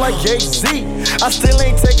throne like Jay-Z. I still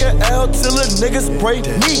ain't take a L till a nigga spray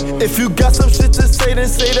me. If you got some shit to say, then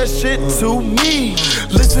say that shit to me.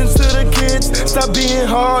 Listen to the kids, stop being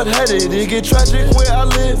hard-headed. It get tragic where I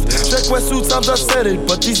live. Sheck West 2 times I said it,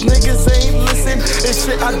 but these niggas ain't listen. It's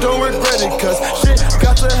shit I don't regret it, cause shit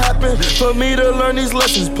got to happen for me to learn these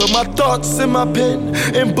lessons. Put my thoughts in my pen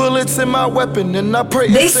and bullets in my weapon, and I pray.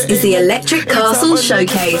 This is the Electric Castle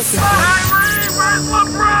Showcase.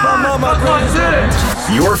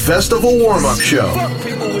 Your festival warm-up show.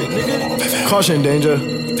 Caution, danger.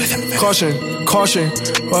 Caution, caution.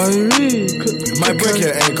 Might break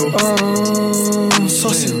your ankle.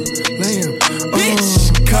 Saucy, lamb.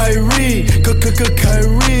 Kyrie,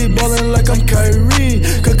 Kyrie, ballin' like I'm Kyrie.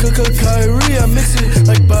 Kyrie, I mix it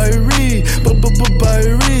like Kyrie, but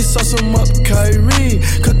Kyrie, sauce him up, Kyrie,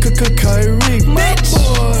 Kyrie, my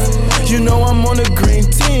boy. You know I'm on a green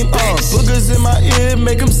team. Boogers in my ear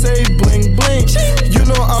make them say bling bling. You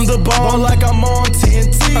know I'm the ball like I'm on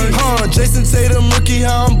TNT. Jason Tatum rookie,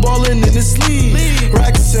 how I'm ballin' in his sleeve.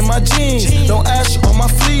 Racks in my jeans, don't ash on my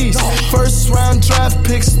fleece. First round draft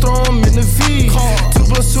picks, throw 'em in the V.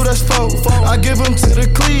 2+2, that's 4. I give them to the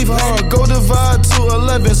cleave. Go divide to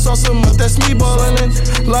 11, sauce 'em up, that's me ballin'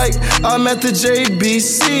 like I'm at the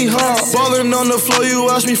JBC. Ballin' on the floor, you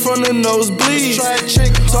watch me from the nosebleed.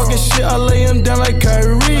 Chick talking shit, I lay him down like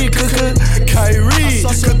Kyrie. Kyrie, Kyrie,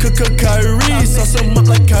 sauce him up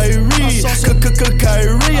like Kyrie.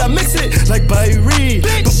 Kyrie, I mix it like Kyrie.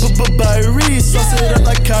 Kyrie, sauce it up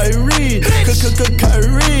like Kyrie.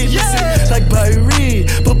 Kyrie, mix it like Kyrie.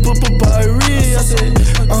 Kyrie, I said,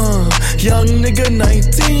 young nigga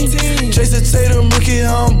 19. Jason Tatum rookie,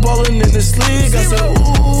 how I'm ballin' in this league. I said,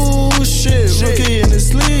 ooh shit, rookie in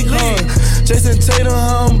this league. Jason Tatum,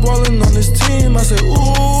 how I'm ballin' on this team. I said,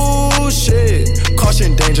 ooh shit,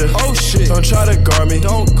 caution danger. Oh shit, don't try to guard me.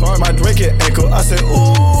 Don't guard me. Might break your ankle. I said,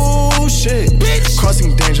 ooh shit, bitch.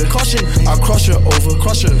 Crossing danger. Caution. I cross you over,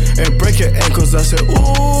 and break your ankles. I said,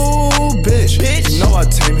 ooh bitch. You know I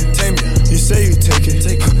tame it. You say you take it.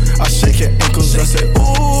 I shake your ankles. I said,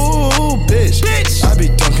 ooh bitch. I be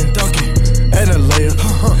dunking. And a layup.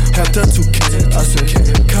 Had the 2K. I said,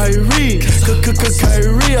 Kyrie,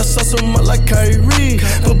 Kyrie. I saw some up like Kyrie.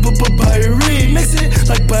 Kyrie, mix it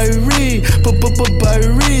like Kyrie.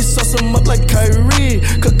 Kyrie, saw some up like Kyrie.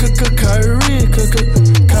 Kyrie,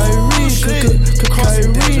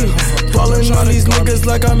 Kyrie. Ballin' on these niggas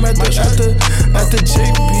like I'm at the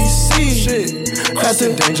JBC. At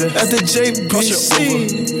the JBC.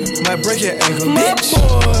 Might break your ankle, bitch.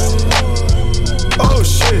 Oh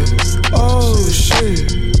shit. Oh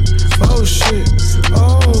shit. Oh shit.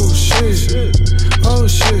 Oh shit. Oh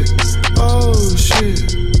shit. Oh shit.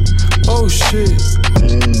 Oh shit.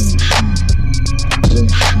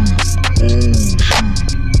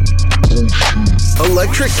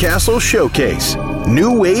 Electric Castle Showcase.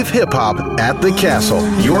 New wave hip hop at the Castle.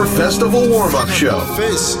 Your festival warm-up show.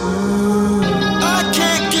 I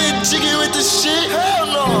can't get jiggy with this shit. Hell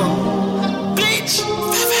no. Bitch.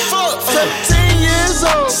 Fuck. 17 years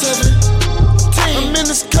old. 17. I'm in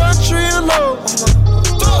this country alone.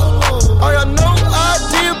 I got no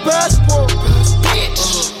ID or passport.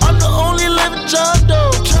 Bitch. I'm the only living John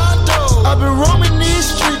Doe. I've been roaming these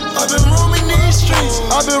streets. I've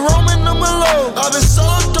been roaming them alone. I've been so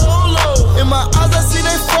dolo. In my eyes I see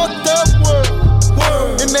they fucked up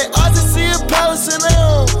word. In their eyes I see a palace in their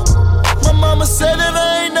home. My mama said that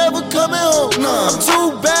I ain't never coming home. I'm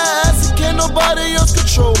too bad, so can't nobody else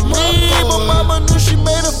control me. But mama knew she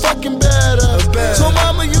made a fucking better. So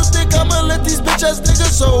mama, you think I'ma let these bitch ass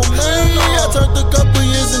niggas hold me? I turned a couple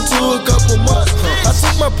years into a couple months. I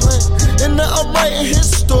took my plan, and now I'm writing his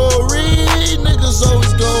story. Niggas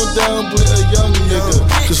always gon' downplay a young nigga,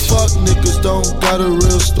 cause fuck niggas don't got a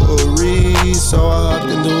real story. So I hopped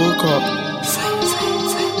into a car,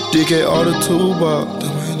 DK all the tuba,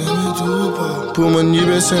 Puma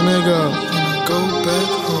Nibe Senegal. Go back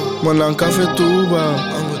home, man I'm cafe tuba,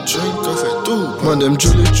 I'ma drink cafe tuba. Man them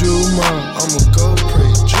Julie Juma, I'ma go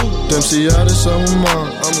pray Juma. Them see how the summer,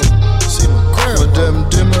 I'ma see my grandma. But them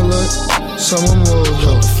dimmer summer more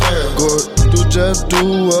go do jab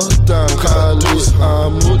do down Khalid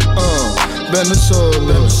Ahmud Ben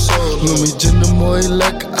solo Numi jinna moy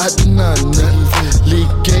lak adnan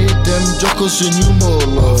Liggéey dem joko suñu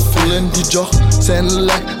molo fu leen di jox seen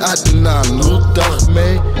lak adnan lu tax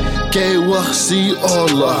may kay wax si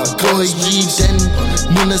olo boy yi den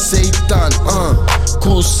muna seytaan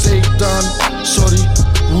ku seytaan sorry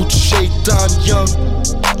woot shaitan young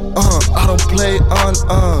I don't play on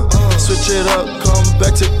switch it up, come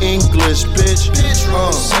back to English, bitch.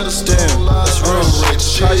 Damn, that's real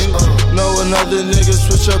rich. How you know another nigga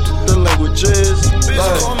switch up the languages?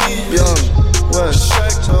 Like, young, West,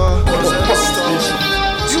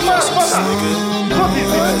 you motherfucker,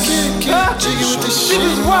 jiggy with this shit.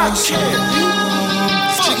 Jiggy with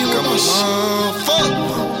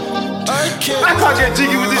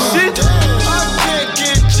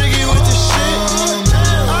this shit.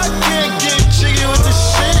 I can't get jiggy with this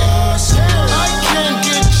shit. I can't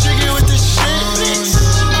get jiggy with this shit.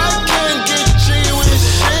 I can't get jiggy with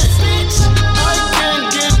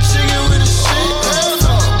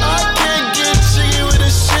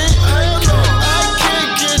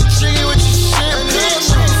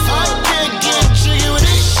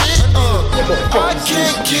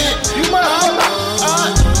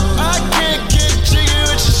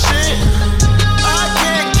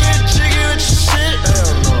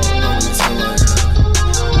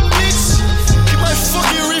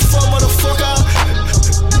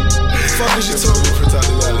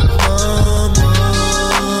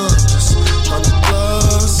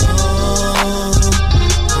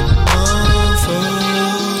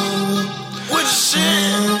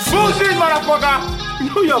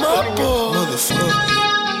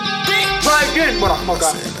Try again,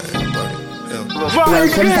 motherfucker.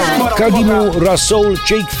 Kadimu Rasoul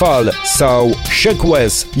Cheikfal sau Sheck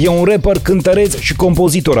Wes e un rapper, cântăreț și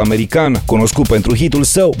compozitor american, cunoscut pentru hitul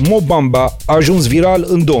său Mo Bamba, a ajuns viral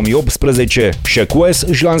în 2018. Sheck Wes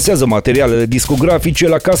își lansează materialele discografice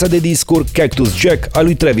la casa de discuri Cactus Jack a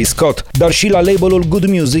lui Travis Scott, dar și la labelul Good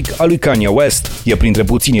Music a lui Kanye West. E printre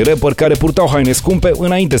puținii rapperi care purtau haine scumpe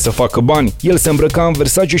înainte să facă bani. El se îmbrăca în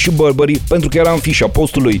Versace și Burberry pentru că era în fișa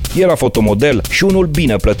postului, era fotomodel și unul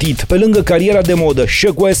bine plătit. Pe lângă cariera de modă,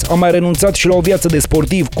 Sheck Wes a mai renunțat și la o viață de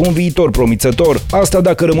sportiv cu un viitor promițător, asta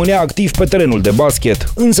dacă rămânea activ pe terenul de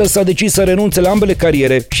basket. Însă s-a decis să renunțe la ambele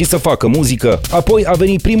cariere și să facă muzică. Apoi a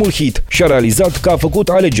venit primul hit și a realizat că a făcut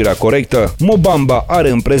alegerea corectă. Mo Bamba are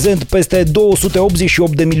în prezent peste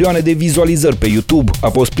 288 de milioane de vizualizări pe YouTube. A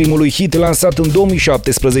fost primul lui hit lansat în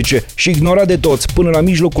 2017 și ignorat de toți până la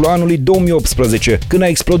mijlocul anului 2018, când a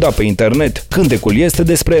explodat pe internet. Cântecul este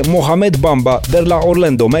despre Mohamed Bamba de la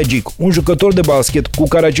Orlando Magic, un jucător de basket cu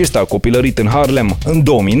care acesta a copilărit în Harlem. În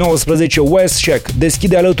 2019, Wes Sheck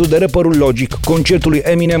deschide alături de rapperul Logic concertul lui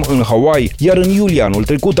Eminem în Hawaii, iar în iulie anul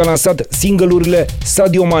trecut a lansat single-urile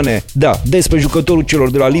Sadio Mane, da, despre jucătorul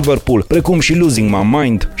celor de la Liverpool, precum și Losing My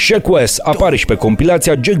Mind. Sheck Wes apare și pe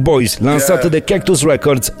compilația Jack Boys, lansată de Cactus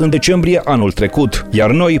Records în decembrie anul trecut. Iar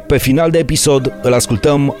noi, pe final de episod, îl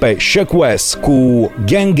ascultăm pe Sheck Wes cu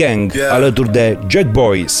Gang Gang, alături de Jack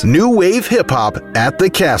Boys. New Wave Hip Hop at the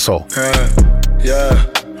Castle.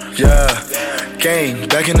 Gang,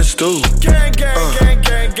 back in the stool.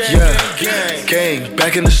 Gang,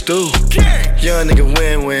 back in the stool. Young nigga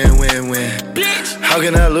win. How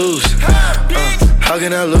can I lose? How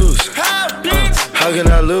can I lose? How can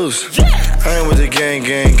I lose? I ain't with the gang.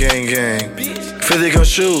 50 gon'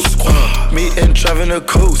 shoot. Me and driving the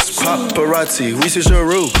coast. Paparazzi, we see your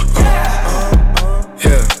roof.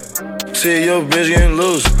 Yeah. See your bitch getting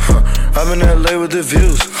loose. I'm in LA with the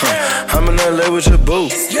views. I'm in LA with your boo.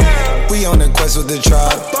 We on the quest with the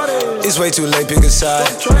tribe. It's way too late, pick a side.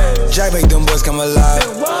 Jack make them boys come alive.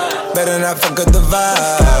 Better not fuck up the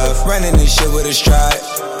vibe. Running this shit with a stride.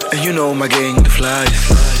 And you know my gang, the flies.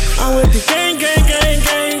 I'm with the gang.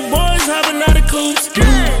 Boys hopping out of coops.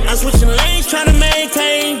 I'm switching lanes, trying to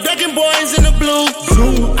maintain. Ducking boys in the blue.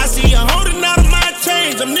 I see you holding out of my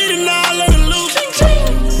chains. I'm needing all of the loot.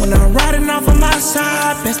 When I'm riding off on my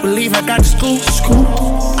side, best believe I got the scoop.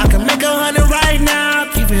 I can make 100 right now,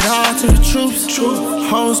 keep it all to the troops.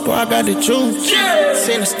 Whole squad got the juice.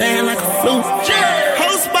 Send a stand like a flute.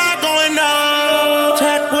 Whole spot going on.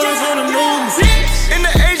 Jack Boys on the move. In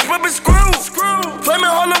the H, rubbing screw.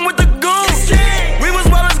 Flaming Harlem with the goons. We was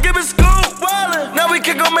Wallace giving scoop. Now we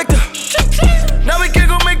can go make the. Now we can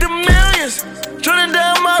go make the millions. Turning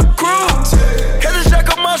down my crew. Had the jack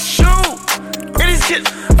on my shoe.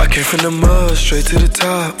 I came from the mud, straight to the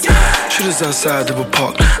top. Shooters outside the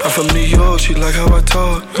park. I'm from New York, she like how I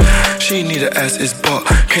talk. She need a ass, it's bought.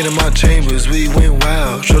 Came to my chambers, we went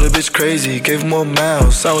wild. Showed the bitch crazy, gave her more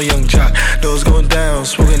miles. I'm a young jock, nose going down,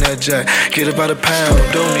 smoking that jack. Get about a pound,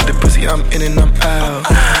 don't need the pussy, I'm in and I'm out.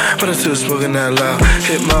 But I'm still smoking that loud.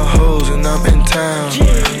 Hit my hoes and I'm in town.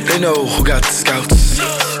 They know who got the scouts.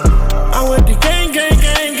 I'm with the gang.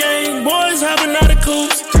 Boys hopping out of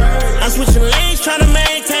coops. I'm switching lanes, trying to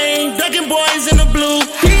maintain. Ducking boys in the blue.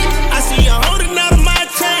 I see you holding out of my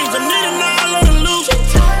chains. I'm needing all of the loot.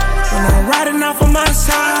 When I'm riding off on my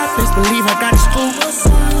side, best believe I got the scoop.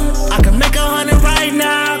 I can make 100 right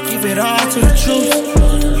now, keep it all to the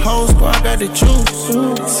truth. Whole squad got the juice.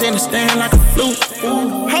 Send a stand like a flute.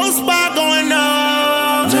 Whole spot going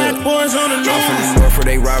on. Jack Boys on the loose. I'm from the north where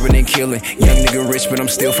they robbing and killing. Young nigga rich, but I'm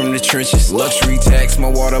still from the trenches. Luxury tax, my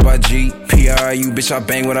water by G. PRU, bitch, I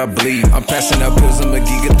bang when I bleed. I'm passing out pills, I'm a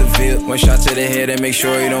geek at the Ville. One shot to the head and make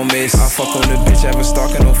sure you don't miss. I fuck on the bitch, have a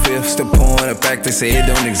stalking on fifth. Still pouring it back, they say it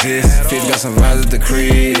don't exist. Fifth got some vibes at the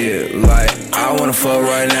crib. Like, I wanna fuck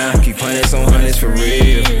right now. Keep hundreds on hundreds for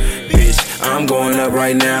real. Bitch, I'm going up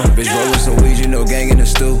right now. Bitch, roll with some weed, you know, gang in the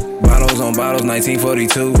stew. Bottles on bottles,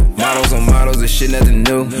 1942. Models on models, this shit nothing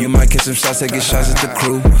new. You might get some shots, taking shots at the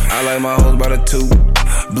crew. I like my hoes by the two.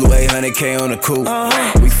 Blue 800K on the coupe.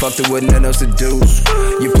 We fucked it with nothing else to do.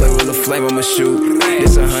 You play with a flame, I'ma shoot.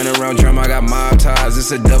 It's a 100-round drum, I got mob ties.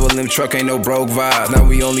 It's a double M truck, ain't no broke vibes. Now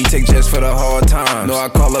we only take jets for the hard times. No, I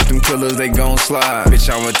call up them killers, they gon' slide. Bitch,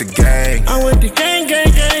 I'm with the gang. I'm with the gang.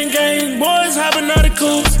 Boys hopping out of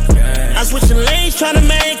coops. I'm switching lanes, trying to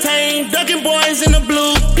maintain. Ducking boys in the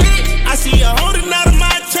blue. I see you holding out of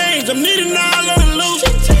my chains. I'm needing all of the loot.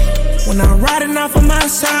 When I'm riding off on my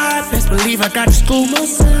side, best believe I got the scoop.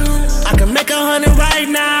 I can make 100 right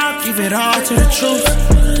now, give it all to the truth.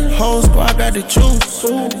 Whole squad got the juice,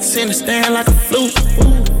 send a stand like a flute.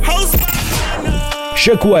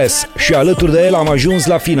 Sheck Wes și alături de el am ajuns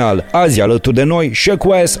la final. Azi alături de noi Sheck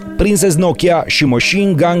Wes, Princess Nokia și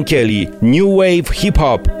Machine Gun Kelly. New Wave Hip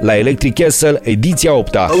Hop la Electric Castle ediția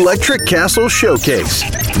 8-a. Electric Castle Showcase.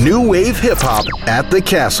 New Wave Hip Hop at the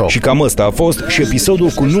Castle. Și cam ăsta a fost și episodul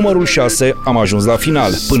cu numărul 6. Am ajuns la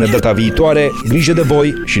final. Până data viitoare, grijă de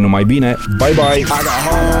voi și numai bine. Bye bye.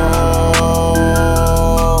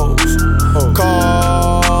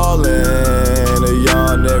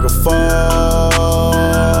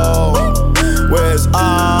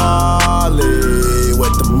 Ollie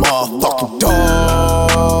with the motherfucking dog.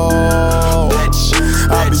 Bitch,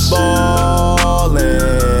 I be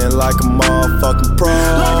ballin' like a motherfucking pro.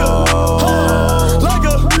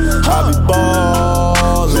 I be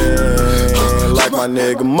ballin' like my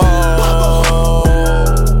nigga Mo.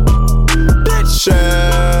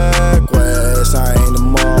 Sheck Wes, I ain't a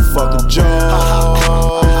motherfucking joke.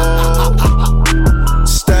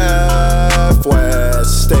 Steph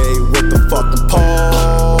West, stay with the fucking pole.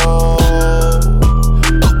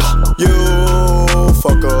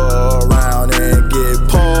 Fuck around and get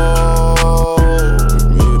pulled.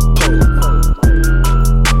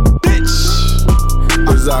 Bitch,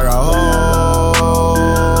 cause I got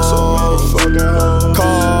hoes. So motherfucking hoes.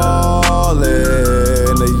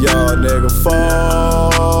 Callin' the young nigga phone.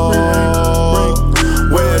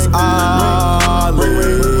 Where's Ollie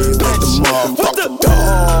with the motherfucking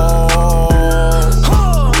dog?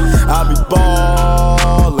 I be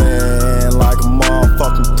ballin' like a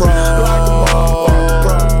motherfucking pro.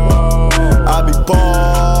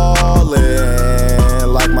 Ballin'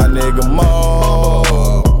 like my nigga Mo.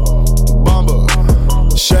 Bumba.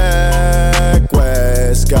 Sheck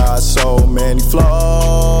Wes got so many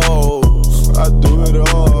flows. I do it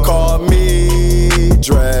all. Call me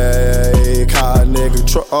Drake. How a nigga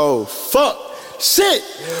oh fuck. Shit.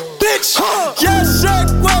 Bitch. Yeah, Sheck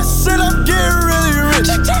Wes said I'm getting really rich.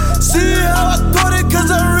 See how I got it cause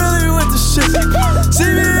I'm really with the shit.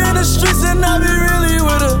 See me in the streets and I be really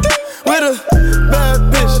with a bad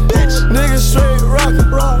bitch. Niggas straight rockin'.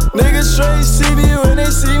 Niggas straight see me when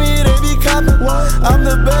they see me, they be coppin'. I'm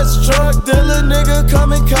the best drug dealer, nigga,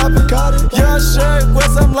 come and cop it. Young Sheck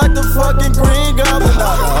Wes, I'm like the fucking Green Goblin.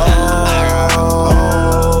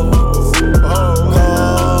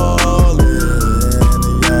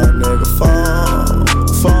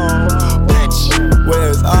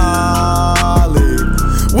 Where's Ollie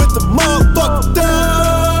with the motherfucking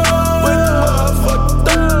dog? With the motherfucking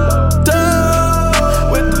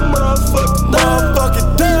dog. With the motherfucking dog.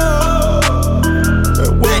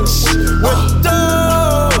 Bitch, with the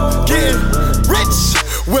dog. Getting rich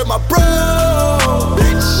with my bro.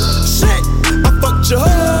 Bitch, shit, I fucked your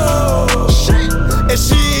hoe. Shit, and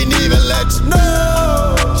she ain't even let you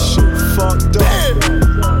know. Shit, fucked up. Damn,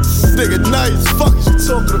 nigga nice. Fuck is you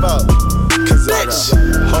talking about? Bitch,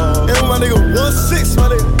 and my nigga 1-6, my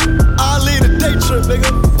nigga. I lead a day trip, nigga.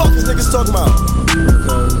 Fuck is niggas talking about?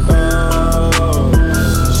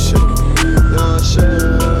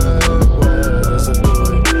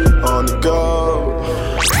 On the go.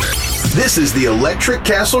 This is the Electric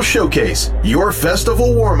Castle Showcase, your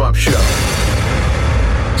festival warm-up show.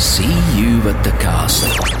 See you at the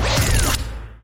castle.